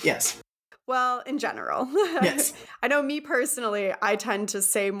would hope. Yes. Well, in general. Yes. I know me personally, I tend to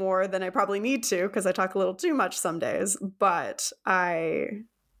say more than I probably need to because I talk a little too much some days, but I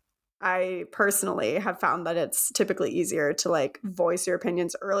personally have found that it's typically easier to, like, voice your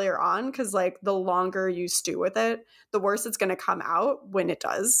opinions earlier on, because, like, the longer you stew with it, the worse it's going to come out when it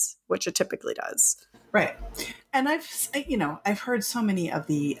does, which it typically does. Right. And I've heard so many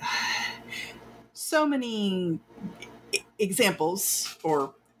examples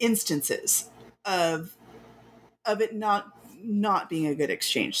or instances of it not being a good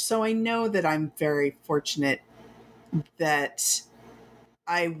exchange. So I know that I'm very fortunate that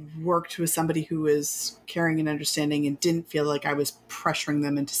I worked with somebody who was caring and understanding and didn't feel like I was pressuring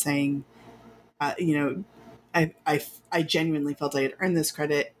them into saying, I genuinely felt I had earned this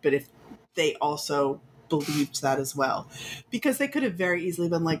credit, but if they also believed that as well, because they could have very easily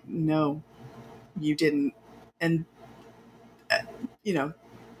been like, no, you didn't. And,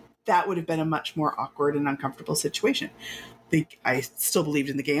 that would have been a much more awkward and uncomfortable situation. I still believed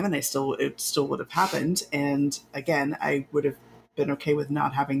in the game, and it still would have happened. And again, I would have been okay with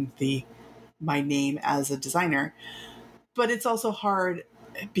not having my name as a designer. But it's also hard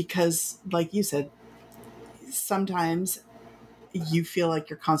because, like you said, sometimes you feel like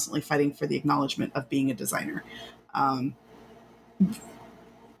you're constantly fighting for the acknowledgement of being a designer. And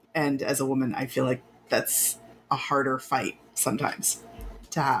as a woman, I feel like that's a harder fight sometimes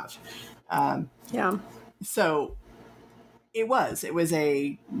to have. Yeah. So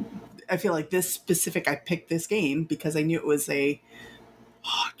I feel like I picked this game because I knew it was a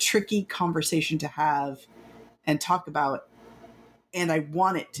tricky conversation to have and talk about. And I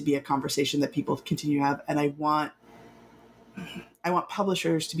want it to be a conversation that people continue to have. And I want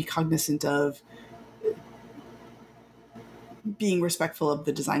publishers to be cognizant of being respectful of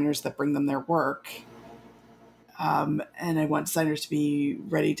the designers that bring them their work. And I want designers to be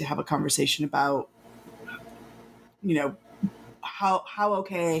ready to have a conversation about, how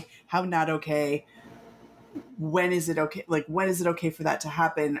okay, how not okay. When is it okay? Like, when is it okay for that to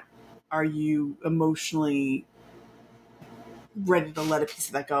happen? Are you emotionally ready to let a piece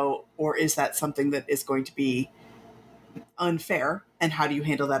of that go? Or is that something that is going to be unfair? And how do you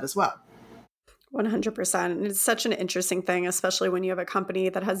handle that as well? 100%. And it's such an interesting thing, especially when you have a company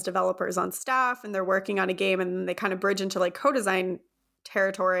that has developers on staff and they're working on a game and they kind of bridge into like co-design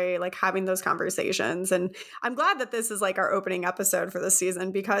territory, like having those conversations. And I'm glad that this is like our opening episode for this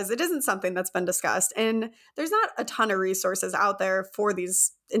season because it isn't something that's been discussed. And there's not a ton of resources out there for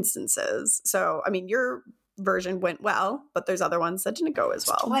these instances. So, I mean, your version went well, but there's other ones that didn't go as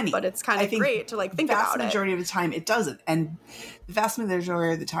well. Plenty. But it's kind of great to like think about it. The vast majority of the time it doesn't. And the vast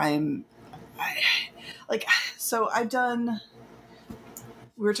majority of the time, we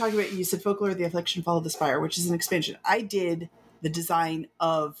were talking about, you said Folklore, the Affliction, Follow the Spire, which is an expansion. I did the design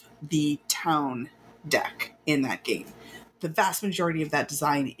of the town deck in that game. The vast majority of that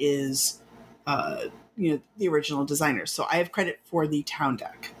design is, the original designers. So I have credit for the town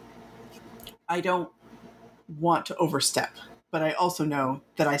deck. I don't want to overstep, but I also know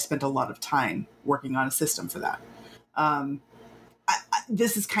that I spent a lot of time working on a system for that.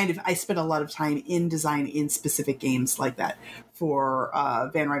 I spent a lot of time in design in specific games like that. For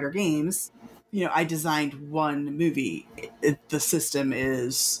VanRider Games, I designed one movie. The system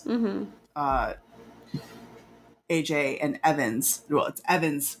is AJ and Evan's. Well, it's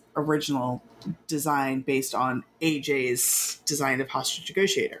Evan's original design based on AJ's design of Hostage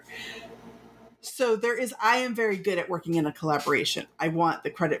Negotiator. So I am very good at working in a collaboration. I want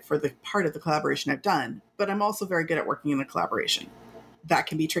the credit for the part of the collaboration I've done, but I'm also very good at working in a collaboration. That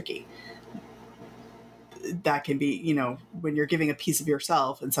can be tricky. That can be, when you're giving a piece of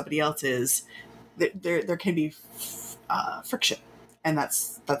yourself and somebody else is, there can be friction, and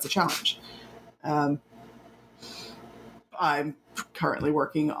that's a challenge. I'm currently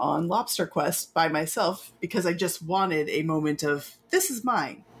working on Lobster Quest by myself because I just wanted a moment of, this is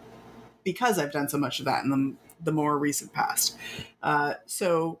mine, because I've done so much of that in the more recent past.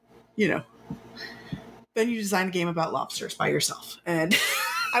 Then you design a game about lobsters by yourself. And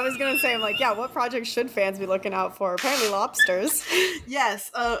I was going to say, I'm like, yeah, what projects should fans be looking out for? Apparently lobsters. Yes.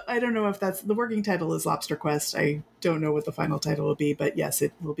 I don't know if that's, the working title is Lobster Quest. I don't know what the final title will be, but yes,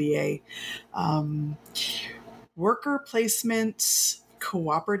 it will be a worker placement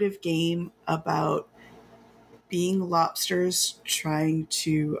cooperative game about being lobsters trying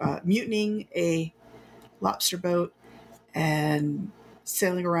to mutinying a lobster boat and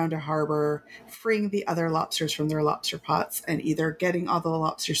sailing around a harbor, freeing the other lobsters from their lobster pots, and either getting all the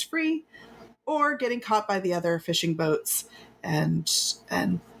lobsters free or getting caught by the other fishing boats and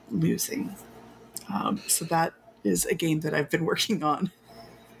losing. So that is a game that I've been working on.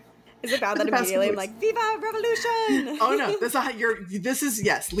 Is it bad that immediately I'm like, Viva Revolution? Oh no, this is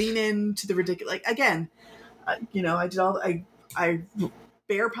yes, lean into the ridiculous. Like, again, I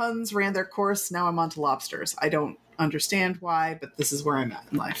bear puns ran their course. Now I'm on to lobsters. I don't understand why, but this is where I'm at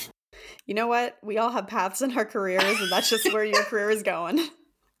in life. You know what? We all have paths in our careers, and that's just where your career is going.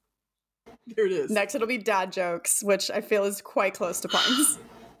 There it is. Next, it'll be dad jokes, which I feel is quite close to puns.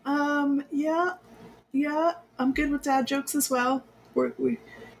 Yeah, I'm good with dad jokes as well. We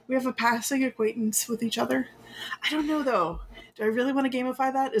have a passing acquaintance with each other. I don't know, though. Do I really want to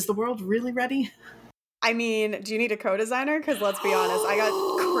gamify that? Is the world really ready? I mean, do you need a co-designer? Because let's be honest, I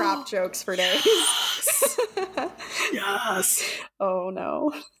got crap jokes for days. Yes. Oh,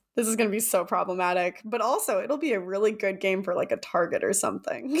 no. This is going to be so problematic. But also, it'll be a really good game for like a Target or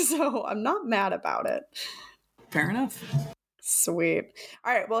something. So I'm not mad about it. Fair enough. Sweet.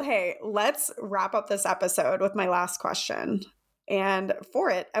 All right. Well, hey, let's wrap up this episode with my last question. And for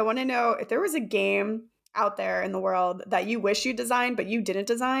it, I want to know if there was a game out there in the world that you wish you designed, but you didn't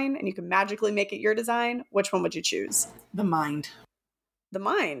design, and you can magically make it your design, which one would you choose? The Mind. The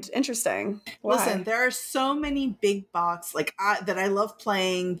Mind. Interesting. Why? Listen, there are so many big box that I love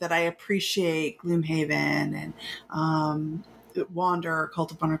playing, that I appreciate, Gloomhaven and Wander,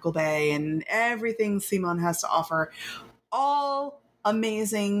 Cult of Barnacle Bay, and everything Simon has to offer. All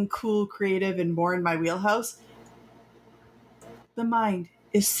amazing, cool, creative, and more in my wheelhouse. The mind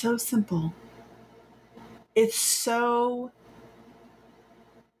is so simple. It's so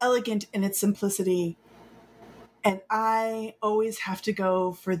elegant in its simplicity. And I always have to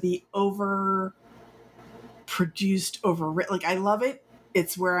go for the like, I love it.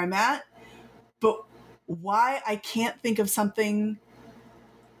 It's where I'm at. But why I can't think of something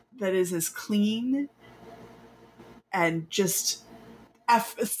that is as clean and just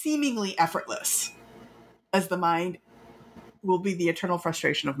seemingly effortless as the mind will be the eternal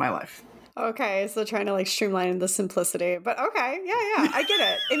frustration of my life. Okay, so trying to like streamline the simplicity, but okay, yeah, I get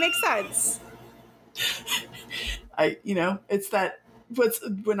it. It makes sense. It's that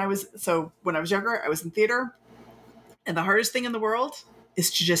when I was younger, I was in theater, and the hardest thing in the world is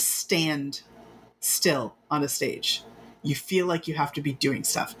to just stand still on a stage. You feel like you have to be doing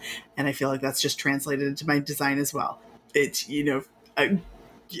stuff, and I feel like that's just translated into my design as well. It's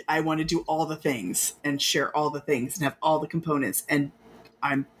I want to do all the things and share all the things and have all the components, and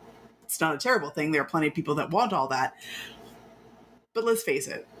it's not a terrible thing. There are plenty of people that want all that, but let's face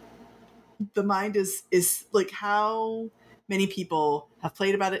it, the mind is like, how many people have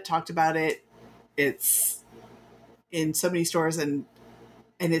played about it, talked about it. It's in so many stores, and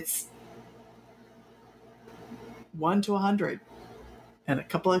it's 1 to 100 and a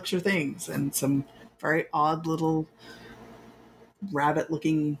couple extra things and some very odd little rabbit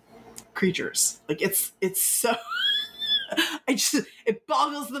looking creatures. Like, it's so it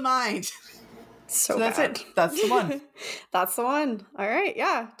boggles the mind. So that's bad. it. That's the one. That's the one. All right.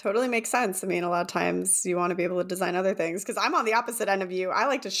 Yeah, totally makes sense. I mean, a lot of times you want to be able to design other things, because I'm on the opposite end of you. I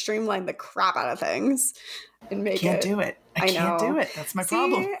like to streamline the crap out of things and make Can't do it. I can't do it. That's my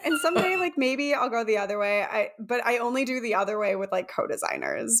problem. And someday, like, maybe I'll go the other way. But I only do the other way with like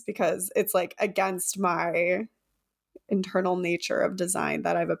co-designers, because it's like against my internal nature of design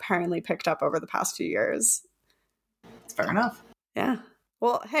that I've apparently picked up over the past few years. Fair enough. Yeah.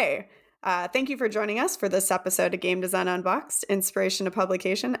 Well, hey, thank you for joining us for this episode of Game Design Unboxed, Inspiration to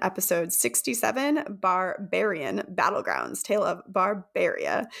Publication, episode 67, BarBEARian Battlegrounds, Tale of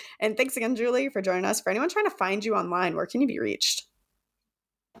BarBEARia. And thanks again, Julie, for joining us. For anyone trying to find you online, where can you be reached?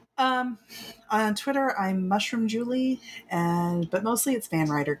 On Twitter, I'm Mushroom Julie, but mostly it's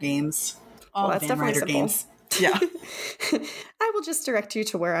VanWriter Games. All that's VanWriter Games. Yeah. I will just direct you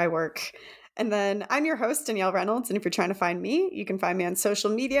to where I work. And then I'm your host, Danielle Reynolds. And if you're trying to find me, you can find me on social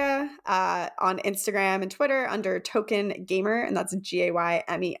media, on Instagram and Twitter under Token Gamer, and that's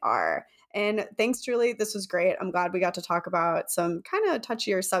Gaymer. And thanks, Julie. This was great. I'm glad we got to talk about some kind of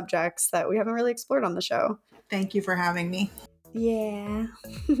touchier subjects that we haven't really explored on the show. Thank you for having me. Yeah.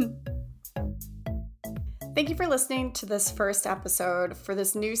 Thank you for listening to this first episode for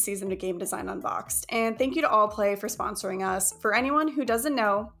this new season of Game Design Unboxed. And thank you to AllPlay for sponsoring us. For anyone who doesn't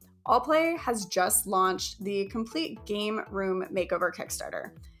know, AllPlay has just launched the complete game room makeover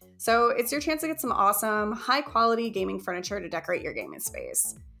Kickstarter. So it's your chance to get some awesome, high-quality gaming furniture to decorate your gaming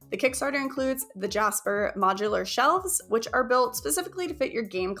space. The Kickstarter includes the Jasper modular shelves, which are built specifically to fit your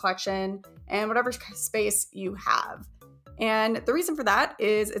game collection and whatever space you have. And the reason for that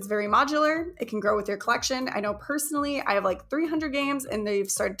is it's very modular. It can grow with your collection. I know personally, I have like 300 games, and they've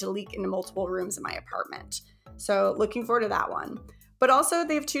started to leak into multiple rooms in my apartment. So looking forward to that one. But also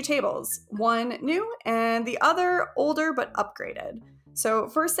they have 2 tables, one new and the other older but upgraded. So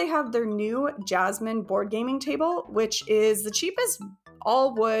first they have their new Jasmine board gaming table, which is the cheapest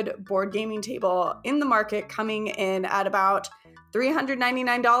all wood board gaming table in the market, coming in at about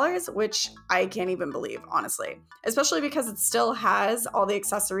 $399, which I can't even believe, honestly, especially because it still has all the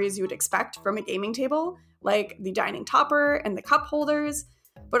accessories you would expect from a gaming table, like the dining topper and the cup holders.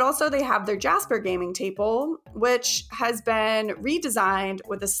 But also they have their Jasper gaming table, which has been redesigned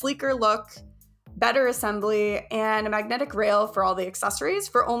with a sleeker look, better assembly, and a magnetic rail for all the accessories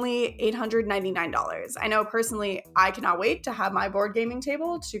for only $899. I know personally, I cannot wait to have my board gaming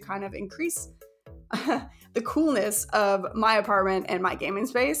table to kind of increase the coolness of my apartment and my gaming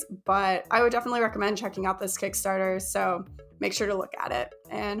space, but I would definitely recommend checking out this Kickstarter, so make sure to look at it,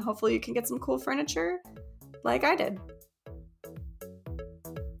 and hopefully you can get some cool furniture like I did.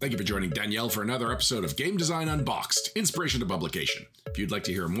 Thank you for joining Danielle for another episode of Game Design Unboxed, Inspiration to Publication. If you'd like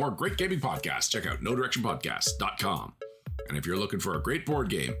to hear more great gaming podcasts, check out nodirectionpodcast.com. And if you're looking for a great board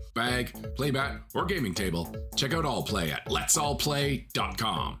game, bag, playmat, or gaming table, check out AllPlay at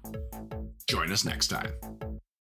letsallplay.com. Join us next time.